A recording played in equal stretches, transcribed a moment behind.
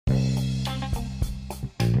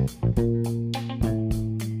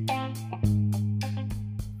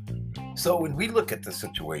So when we look at the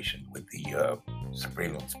situation with the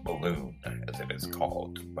surveillance balloon, as it is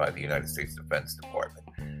called by the United States Defense Department,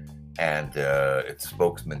 and its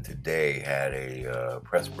spokesman today had a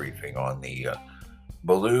press briefing on the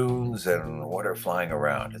balloons and what are flying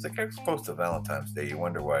around. As it gets close to Valentine's Day, you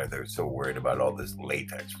wonder why they're so worried about all this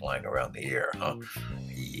latex flying around the air, huh?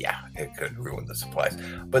 Yeah, it could ruin the supplies.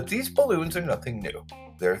 But these balloons are nothing new.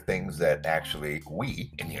 They're things that actually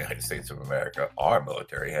we in the United States of America, our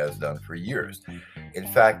military, has done for years. In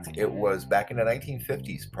fact, it was back in the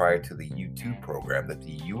 1950s, prior to the U-2 program, that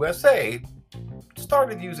the USA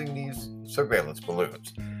started using these surveillance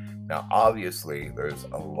balloons. Now, obviously, there's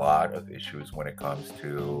a lot of issues when it comes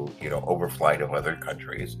to, overflight of other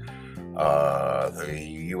countries. The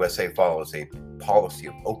USA follows a policy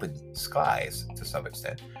of open skies to some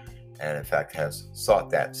extent, and in fact has sought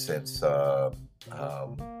that since,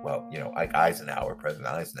 President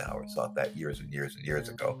Eisenhower sought that years and years and years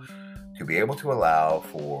ago, to be able to allow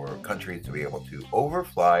for countries to be able to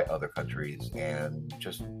overfly other countries and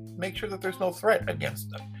just make sure that there's no threat against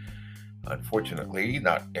them. Unfortunately,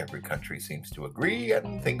 not every country seems to agree,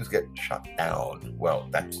 and things get shut down. Well,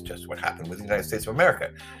 that's just what happened with the United States of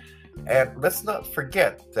America. And let's not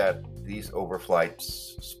forget that these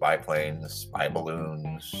overflights, spy planes, spy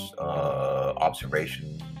balloons,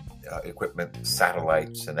 observation equipment,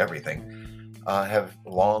 satellites, and everything have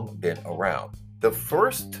long been around. The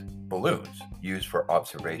first balloons used for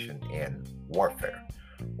observation in warfare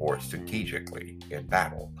or strategically in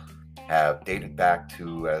battle have dated back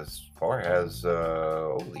to as far as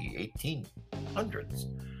the 1800s,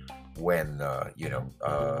 when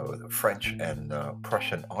the French and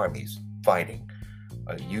Prussian armies fighting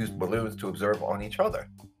used balloons to observe on each other.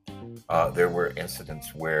 There were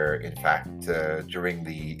incidents where, in fact, during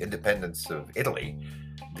the independence of Italy,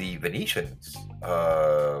 the Venetians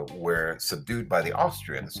were subdued by the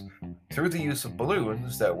Austrians through the use of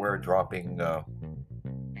balloons that were dropping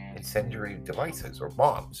incendiary devices or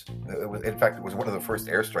bombs. In fact, it was one of the first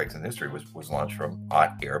airstrikes in history was launched from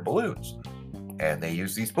hot air balloons. And they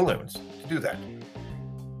used these balloons to do that.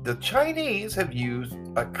 The Chinese have used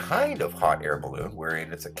a kind of hot air balloon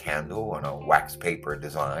wherein it's a candle on a wax paper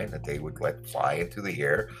design that they would let fly into the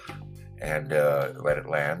air and let it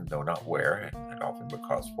land, though not where. It often would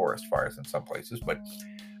cause forest fires in some places. But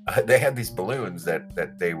they had these balloons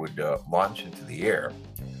that they would launch into the air,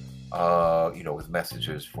 with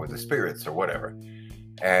messages for the spirits or whatever.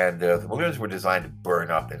 And the balloons were designed to burn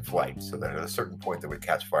up in flight, so that at a certain point they would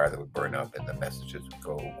catch fire, they would burn up, and the messages would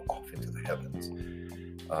go off into the heavens.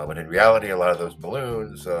 But in reality, a lot of those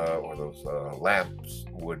balloons or those lamps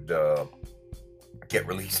would get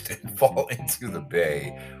released and fall into the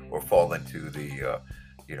bay or fall into the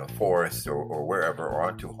forest or wherever, or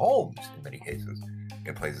onto homes in many cases,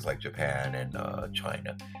 in places like Japan and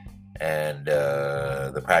China. And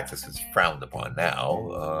the practice is frowned upon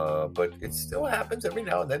now, but it still happens every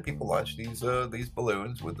now and then. People launch these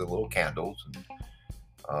balloons with the little candles, and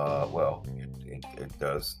it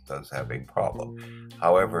does have a problem.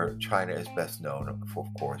 However, China is best known, of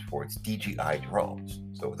course, for its DJI drones.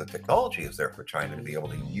 So the technology is there for China to be able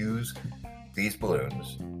to use these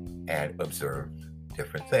balloons and observe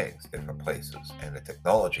different things, different places, and the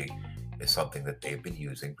technology is something that they've been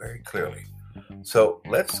using very clearly. So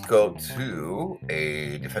let's go to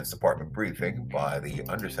a Defense Department briefing by the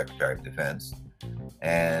Undersecretary of Defense.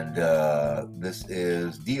 And this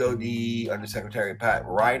is DoD Undersecretary Pat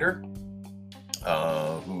Ryder,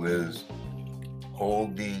 who is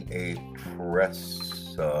holding a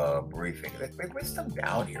press briefing. They list him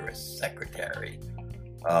down here as secretary,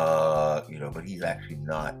 but he's actually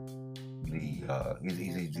not he's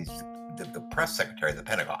the press secretary of the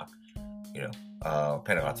Pentagon,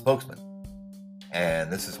 Pentagon spokesman.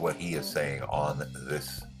 And this is what he is saying on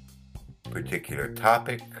this particular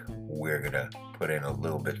topic. We're going to put in a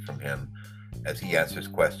little bit from him as he answers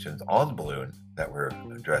questions on the balloon that were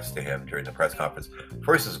addressed to him during the press conference.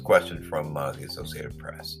 First is a question from the Associated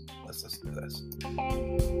Press. Let's listen to this.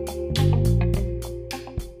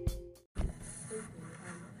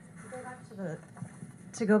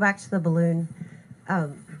 To go back to the balloon,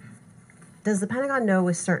 does the Pentagon know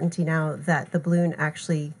with certainty now that the balloon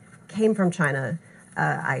actually came from China?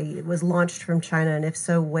 It was launched from China, and if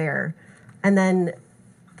so, where? And then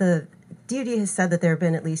the DoD has said that there have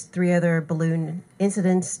been at least 3 other balloon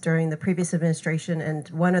incidents during the previous administration and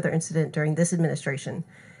 1 other incident during this administration.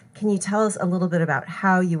 Can you tell us a little bit about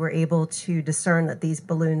how you were able to discern that these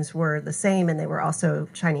balloons were the same and they were also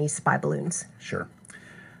Chinese spy balloons? Sure.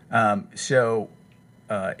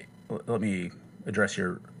 Let me address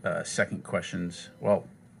your second questions. Well,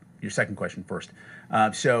 your second question first.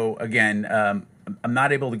 So again, I'm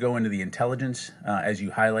not able to go into the intelligence. As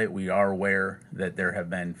you highlight, we are aware that there have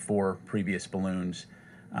been 4 previous balloons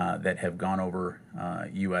that have gone over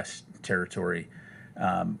U.S. territory.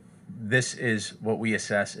 This is what we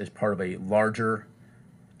assess as part of a larger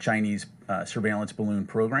Chinese surveillance balloon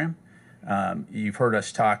program. You've heard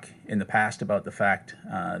us talk in the past about the fact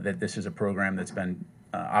that this is a program that's been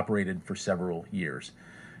operated for several years.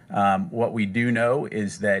 What we do know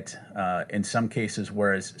is that in some cases,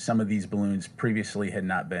 whereas some of these balloons previously had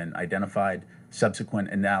not been identified, subsequent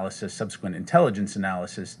intelligence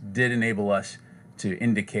analysis did enable us to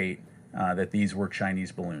indicate that these were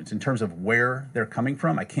Chinese balloons. In terms of where they're coming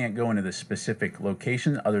from, I can't go into the specific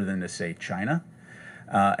location other than to say China.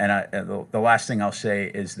 The last thing I'll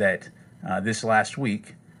say is that this last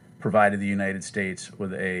week provided the United States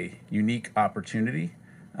with a unique opportunity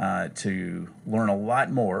to learn a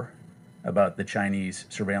lot more about the Chinese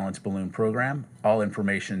surveillance balloon program, all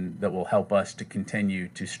information that will help us to continue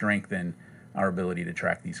to strengthen our ability to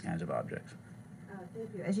track these kinds of objects.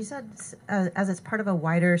 Thank you. As you said, as it's part of a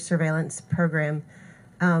wider surveillance program,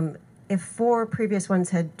 if 4 previous ones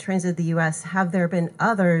had transited the U.S., have there been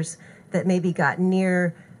others that maybe got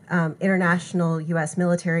near international U.S.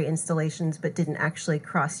 military installations but didn't actually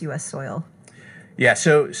cross U.S. soil? Yeah,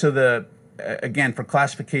 again, for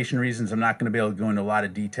classification reasons, I'm not going to be able to go into a lot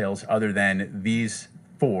of details other than these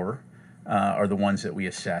 4 are the ones that we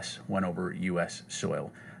assess went over U.S.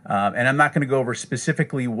 soil. And I'm not going to go over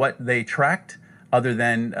specifically what they tracked other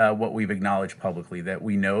than what we've acknowledged publicly, that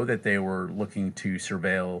we know that they were looking to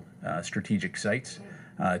surveil strategic sites,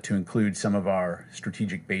 to include some of our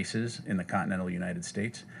strategic bases in the continental United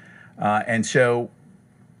States. And so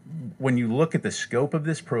when you look at the scope of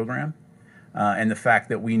this program, and the fact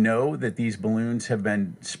that we know that these balloons have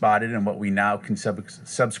been spotted in what we now can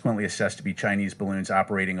subsequently assess to be Chinese balloons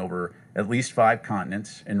operating over at least 5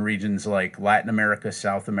 continents in regions like Latin America,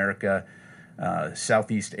 South America,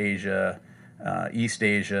 Southeast Asia, East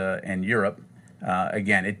Asia, and Europe,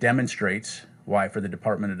 again, it demonstrates why, for the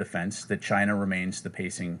Department of Defense, that China remains the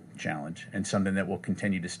pacing challenge and something that we'll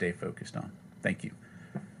continue to stay focused on. Thank you.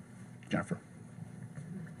 Jennifer.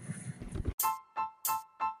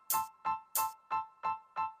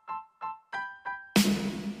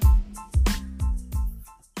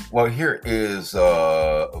 Well, here is,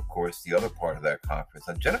 of course, the other part of that conference.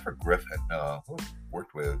 Jennifer Griffin, who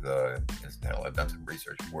worked with Intel, I've done some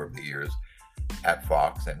research for over the years at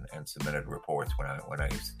Fox and submitted reports when I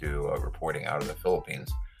used to do reporting out of the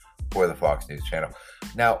Philippines for the Fox News channel.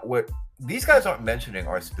 Now, what these guys aren't mentioning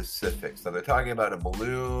are specifics. So they're talking about a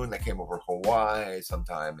balloon that came over Hawaii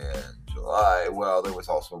sometime in July. Well, there was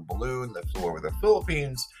also a balloon that flew over the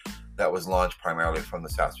Philippines that was launched primarily from the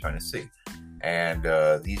South China Sea. And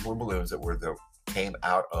these were balloons that came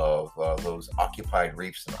out of those occupied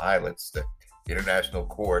reefs and islets that international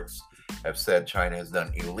courts have said China has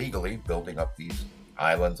done illegally, building up these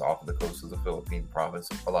islands off of the coast of the Philippine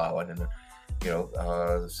province of Palawan and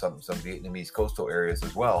some Vietnamese coastal areas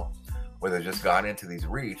as well, where they've just gone into these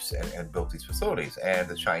reefs and built these facilities. And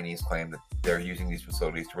the Chinese claim that they're using these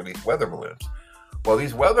facilities to release weather balloons. Well,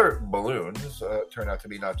 these weather balloons turn out to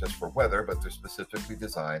be not just for weather, but they're specifically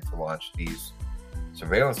designed to launch these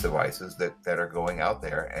surveillance devices that are going out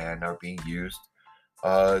there and are being used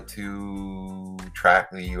to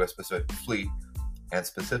track the U.S. Pacific Fleet and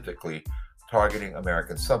specifically targeting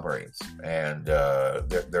American submarines. And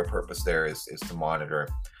their purpose there is to monitor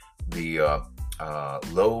the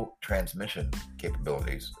low transmission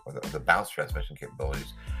capabilities, or the bounce transmission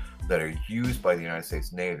capabilities that are used by the United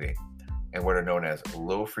States Navy and what are known as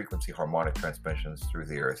low-frequency harmonic transmissions through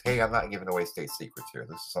the air. Hey, I'm not giving away state secrets here.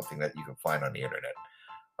 This is something that you can find on the internet.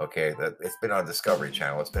 Okay, it's been on Discovery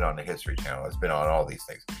Channel. It's been on the History Channel. It's been on all these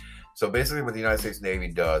things. So basically what the United States Navy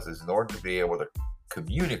does is, in order to be able to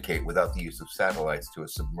communicate without the use of satellites to a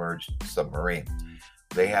submerged submarine,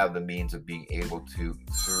 they have the means of being able to,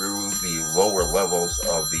 through the lower levels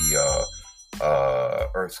of the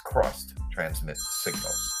Earth's crust, transmit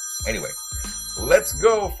signals. Anyway, let's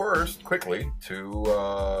go first quickly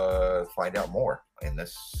to find out more in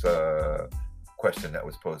this question that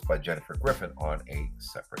was posed by Jennifer Griffin on a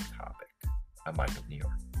separate topic. I'm Mike of New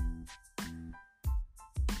York.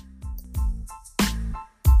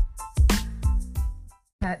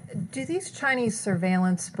 Do these Chinese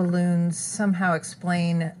surveillance balloons somehow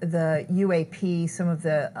explain the UAP, some of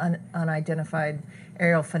the unidentified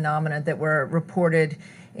aerial phenomena that were reported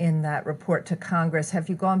in that report to Congress? Have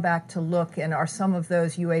you gone back to look, and are some of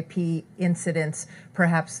those UAP incidents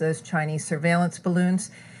perhaps those Chinese surveillance balloons?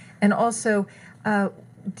 And also,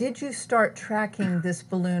 did you start tracking this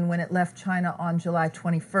balloon when it left China on July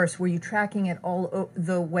 21st? Were you tracking it all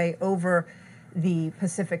the way over the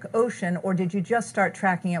Pacific Ocean, or did you just start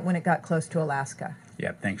tracking it when it got close to Alaska?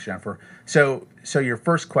 Yeah, thanks, Jennifer. So your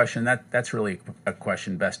first question, that's really a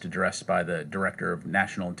question best addressed by the Director of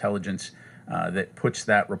National Intelligence that puts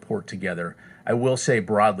that report together. I will say,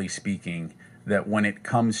 broadly speaking, that when it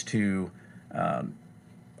comes to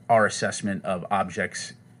our assessment of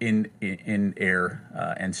objects in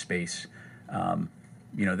air and space,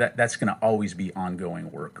 that's going to always be ongoing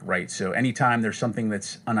work, right? So anytime there's something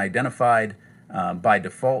that's unidentified, by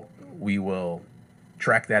default, we will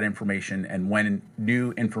track that information, and when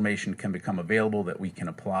new information can become available that we can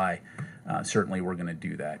apply, certainly we're going to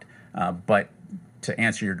do that. But to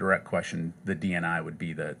answer your direct question, the DNI would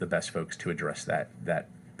be the best folks to address that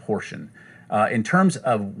portion. In terms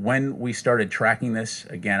of when we started tracking this,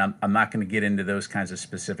 again, I'm not going to get into those kinds of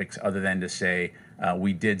specifics other than to say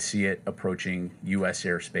we did see it approaching U.S.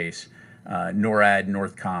 airspace. NORAD,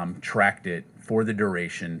 NORTHCOM tracked it for the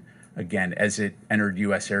duration. Again, as it entered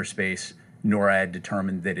U.S. airspace, NORAD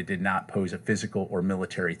determined that it did not pose a physical or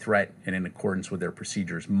military threat, and in accordance with their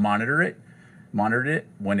procedures, monitored it.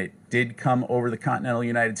 When it did come over the continental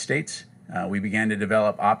United States, we began to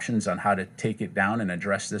develop options on how to take it down and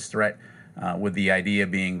address this threat, with the idea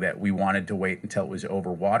being that we wanted to wait until it was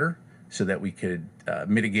over water so that we could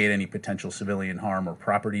mitigate any potential civilian harm or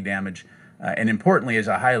property damage. And importantly, as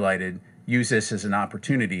I highlighted, use this as an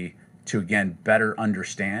opportunity to, again, better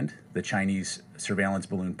understand the Chinese surveillance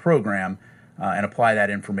balloon program and apply that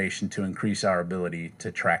information to increase our ability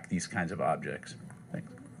to track these kinds of objects. Thanks.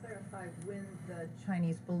 Can you clarify when the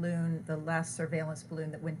Chinese balloon, the last surveillance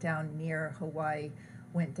balloon that went down near Hawaii,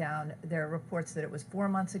 went down? There are reports that it was 4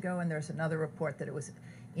 months ago, and there's another report that it was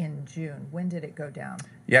in June. When did it go down?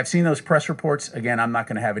 Yeah, I've seen those press reports. Again, I'm not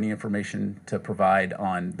going to have any information to provide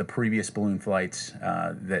on the previous balloon flights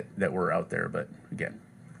that were out there, but again,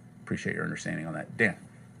 appreciate your understanding on that. Dan.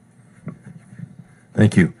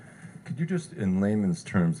 Thank you. Could you just, in layman's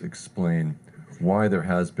terms, explain why there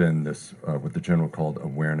has been this, what the general called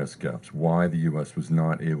awareness gaps, why the U.S. was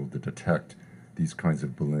not able to detect these kinds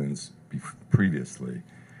of balloons previously?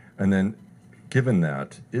 And then, given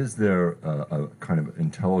that, is there a kind of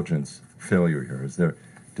intelligence failure here?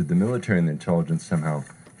 Did the military and the intelligence somehow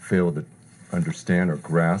fail to understand or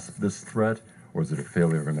grasp this threat? Or is it a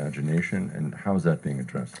failure of imagination? And how is that being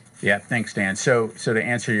addressed? Yeah, thanks, Dan. So to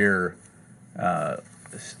answer your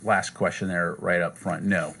last question there right up front,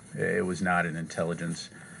 no, it was not an intelligence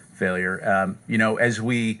failure. As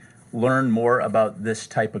we learn more about this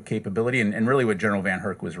type of capability, and really what General Van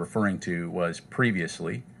Herk was referring to was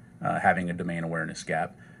previously having a domain awareness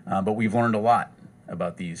gap, but we've learned a lot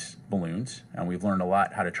about these balloons, and we've learned a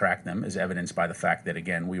lot how to track them, as evidenced by the fact that,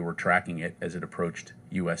 again, we were tracking it as it approached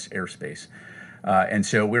U.S. airspace. And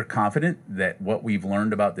so we're confident that what we've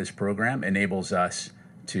learned about this program enables us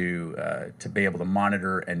to be able to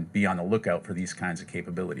monitor and be on the lookout for these kinds of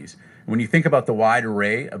capabilities. When you think about the wide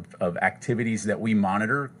array of activities that we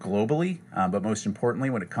monitor globally, but most importantly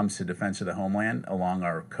when it comes to defense of the homeland along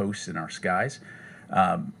our coasts and our skies,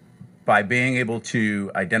 by being able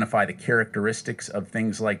to identify the characteristics of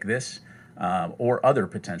things like this or other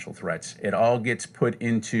potential threats, it all gets put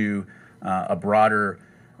into a broader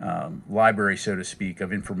library, so to speak,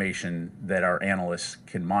 of information that our analysts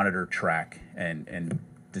can monitor, track, and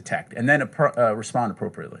detect, and then respond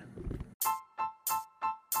appropriately.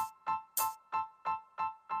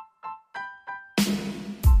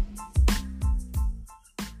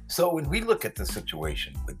 So when we look at the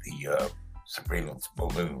situation with the surveillance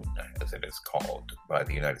balloon, as it is called, by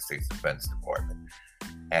the United States Defense Department,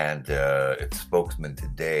 and its spokesman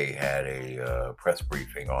today had a press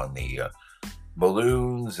briefing on the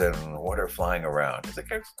balloons and what are flying around. As it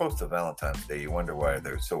gets close to Valentine's Day, you wonder why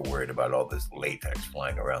they're so worried about all this latex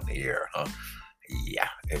flying around the air, huh? Yeah,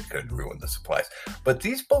 it could ruin the supplies. But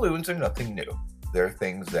these balloons are nothing new. They're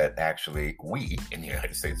things that actually we in the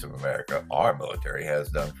United States of America, our military, has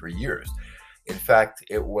done for years. In fact,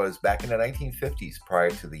 it was back in the 1950s,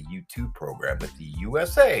 prior to the U-2 program, that the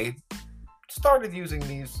USA started using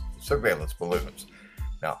these surveillance balloons.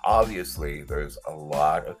 Now, obviously, there's a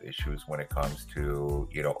lot of issues when it comes to,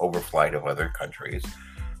 overflight of other countries.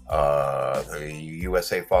 The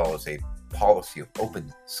USA follows a policy of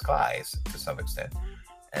open skies to some extent,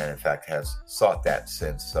 and in fact has sought that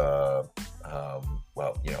since,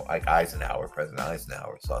 President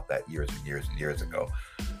Eisenhower sought that years and years and years ago,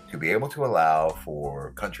 to be able to allow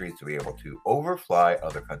for countries to be able to overfly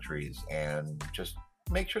other countries and just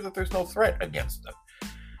make sure that there's no threat against them.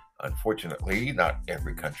 Unfortunately, not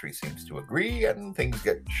every country seems to agree, and things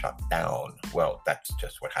get shut down. Well, that's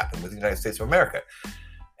just what happened with the United States of America.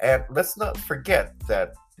 And let's not forget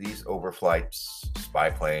that these overflights, spy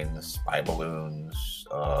planes, spy balloons,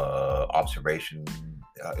 observation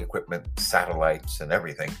equipment, satellites, and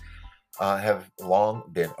everything have long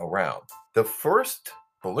been around. The first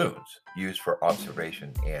balloons used for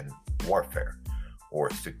observation in warfare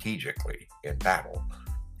or strategically in battle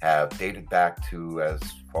have dated back to as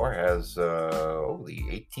far as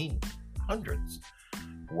the 1800s,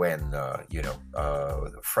 when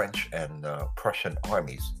the French and Prussian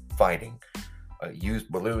armies fighting used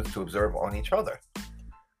balloons to observe on each other.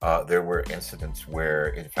 There were incidents where,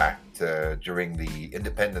 in fact, during the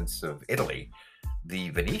independence of Italy, the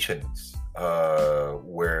Venetians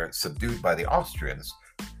were subdued by the Austrians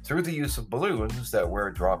through the use of balloons that were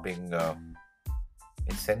dropping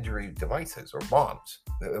incendiary devices or bombs.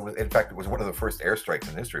 In fact, it was one of the first airstrikes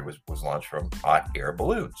in history was launched from hot air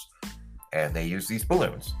balloons. And they use these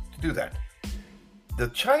balloons to do that. The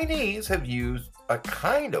Chinese have used a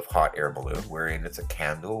kind of hot air balloon wherein it's a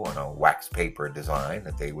candle on a wax paper design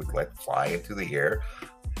that they would let fly into the air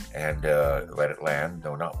and let it land,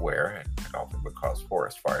 though not where, and it often would cause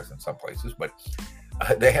forest fires in some places. But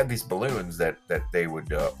they had these balloons that they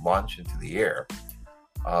would launch into the air,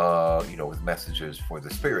 with messages for the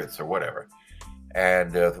spirits or whatever.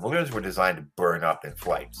 And the balloons were designed to burn up in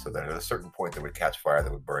flight, so that at a certain point they would catch fire, they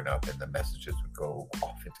would burn up, and the messages would go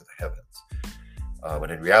off into the heavens.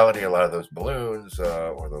 But in reality, a lot of those balloons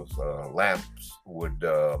or those lamps would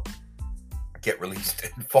get released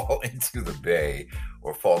and fall into the bay,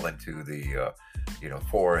 or fall into the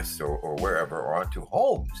forest or wherever, or onto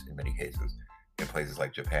homes in many cases, in places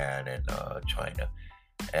like Japan and China.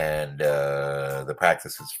 And the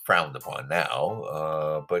practice is frowned upon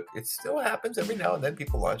now, but it still happens every now and then.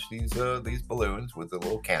 People launch these balloons with the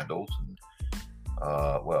little candles, and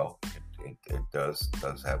it does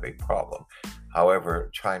have a problem. However,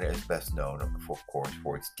 China is best known, of course,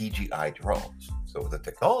 for its DJI drones. So the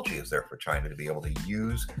technology is there for China to be able to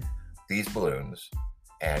use these balloons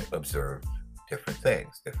and observe different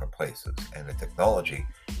things, different places, and the technology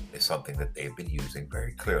is something that they've been using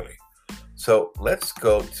very clearly. So let's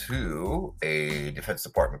go to a Defense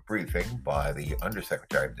Department briefing by the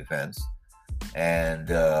Undersecretary of Defense. And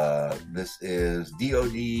this is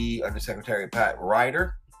DOD Undersecretary Pat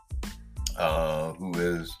Ryder, who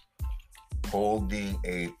is holding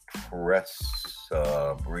a press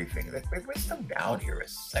briefing. They list him down here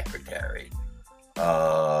as secretary,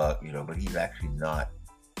 but he's actually not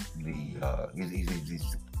he's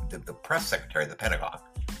the press secretary of the Pentagon,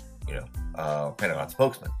 Pentagon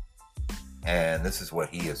spokesman. And this is what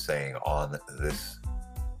he is saying on this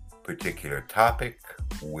particular topic.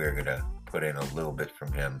 We're going to put in a little bit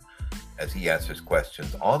from him as he answers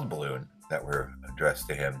questions on the balloon that were addressed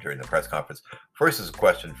to him during the press conference. First is a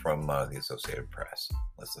question from the Associated Press.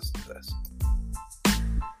 Let's listen to this.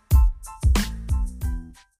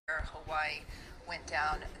 Hawaii went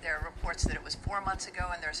down. There are reports that it was 4 months ago,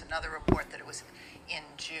 and there's another report that it was in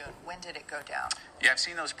June. When did it go down? Yeah, I've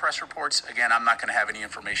seen those press reports. Again, I'm not going to have any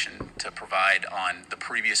information to provide on the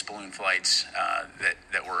previous balloon flights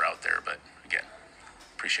that were out there. But again,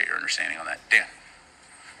 appreciate your understanding on that. Dan.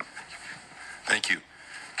 Thank you.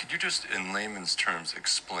 Could you just, in layman's terms,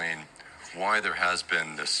 explain why there has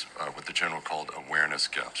been this, what the general called awareness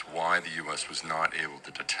gaps, why the U.S. was not able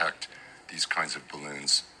to detect these kinds of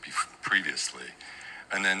balloons previously?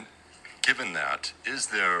 And then, given that, is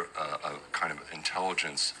there a kind of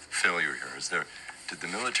intelligence failure here? Did the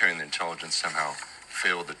military and the intelligence somehow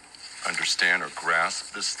fail to understand or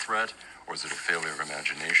grasp this threat, or is it a failure of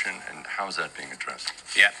imagination? And how is that being addressed?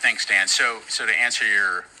 Yeah, thanks, Dan. So to answer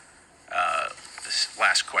your this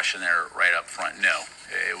last question there right up front, no,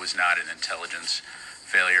 it was not an intelligence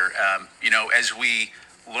failure. As we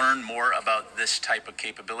learn more about this type of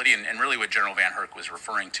capability, and really what General Van Herk was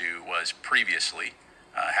referring to was previously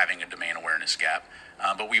having a domain awareness gap,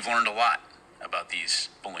 but we've learned a lot about these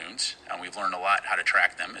balloons, and we've learned a lot how to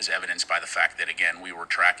track them, as evidenced by the fact that, again, we were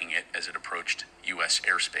tracking it as it approached U.S.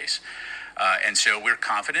 airspace. And so we're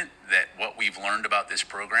confident that what we've learned about this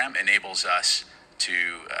program enables us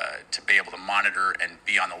to be able to monitor and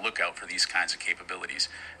be on the lookout for these kinds of capabilities.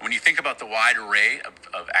 When you think about the wide array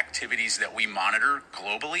of activities that we monitor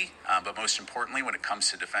globally, but most importantly when it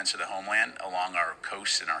comes to defense of the homeland along our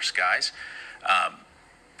coasts and our skies,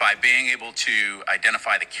 by being able to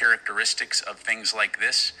identify the characteristics of things like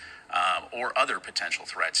this or other potential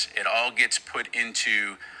threats, it all gets put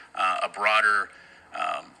into a broader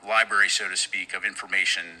library, so to speak, of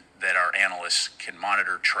information that our analysts can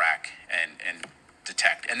monitor, track, and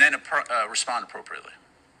detect, and then respond appropriately.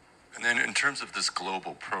 And then in terms of this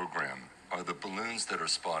global program, are the balloons that are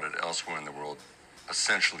spotted elsewhere in the world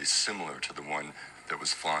essentially similar to the one that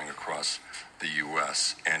was flying across the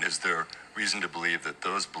U.S.? And is there reason to believe that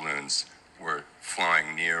those balloons were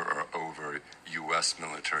flying near or over U.S.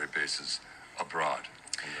 military bases abroad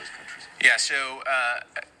in those countries? Yeah, so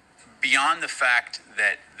beyond the fact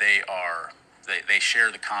that they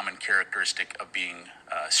share the common characteristic of being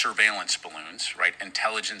surveillance balloons, right?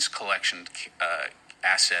 Intelligence collection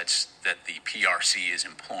assets that the PRC is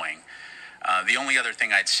employing. The only other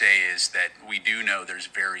thing I'd say is that we do know there's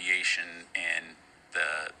variation in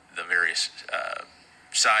the various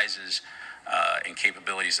sizes and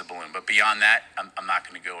capabilities of the balloon. But beyond that, I'm not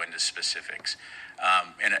going to go into specifics.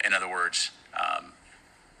 In other words,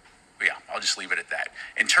 yeah, I'll just leave it at that.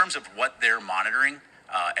 In terms of what they're monitoring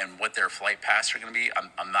and what their flight paths are going to be,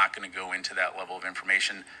 I'm not going to go into that level of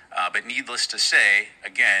information. But needless to say,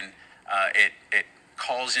 again, it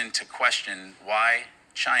calls into question why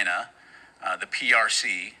China, the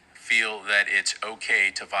PRC, feel that it's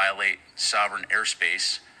okay to violate sovereign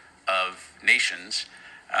airspace of nations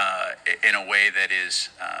in a way that is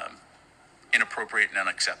inappropriate and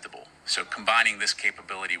unacceptable. So combining this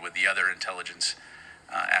capability with the other intelligence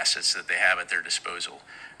assets that they have at their disposal.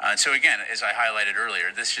 And so again, as I highlighted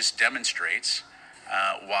earlier, this just demonstrates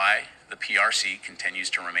why the PRC continues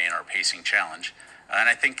to remain our pacing challenge. And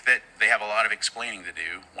I think that they have a lot of explaining to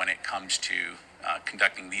do when it comes to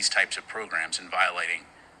conducting these types of programs and violating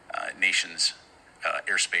nations'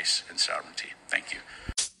 airspace and sovereignty. Thank you.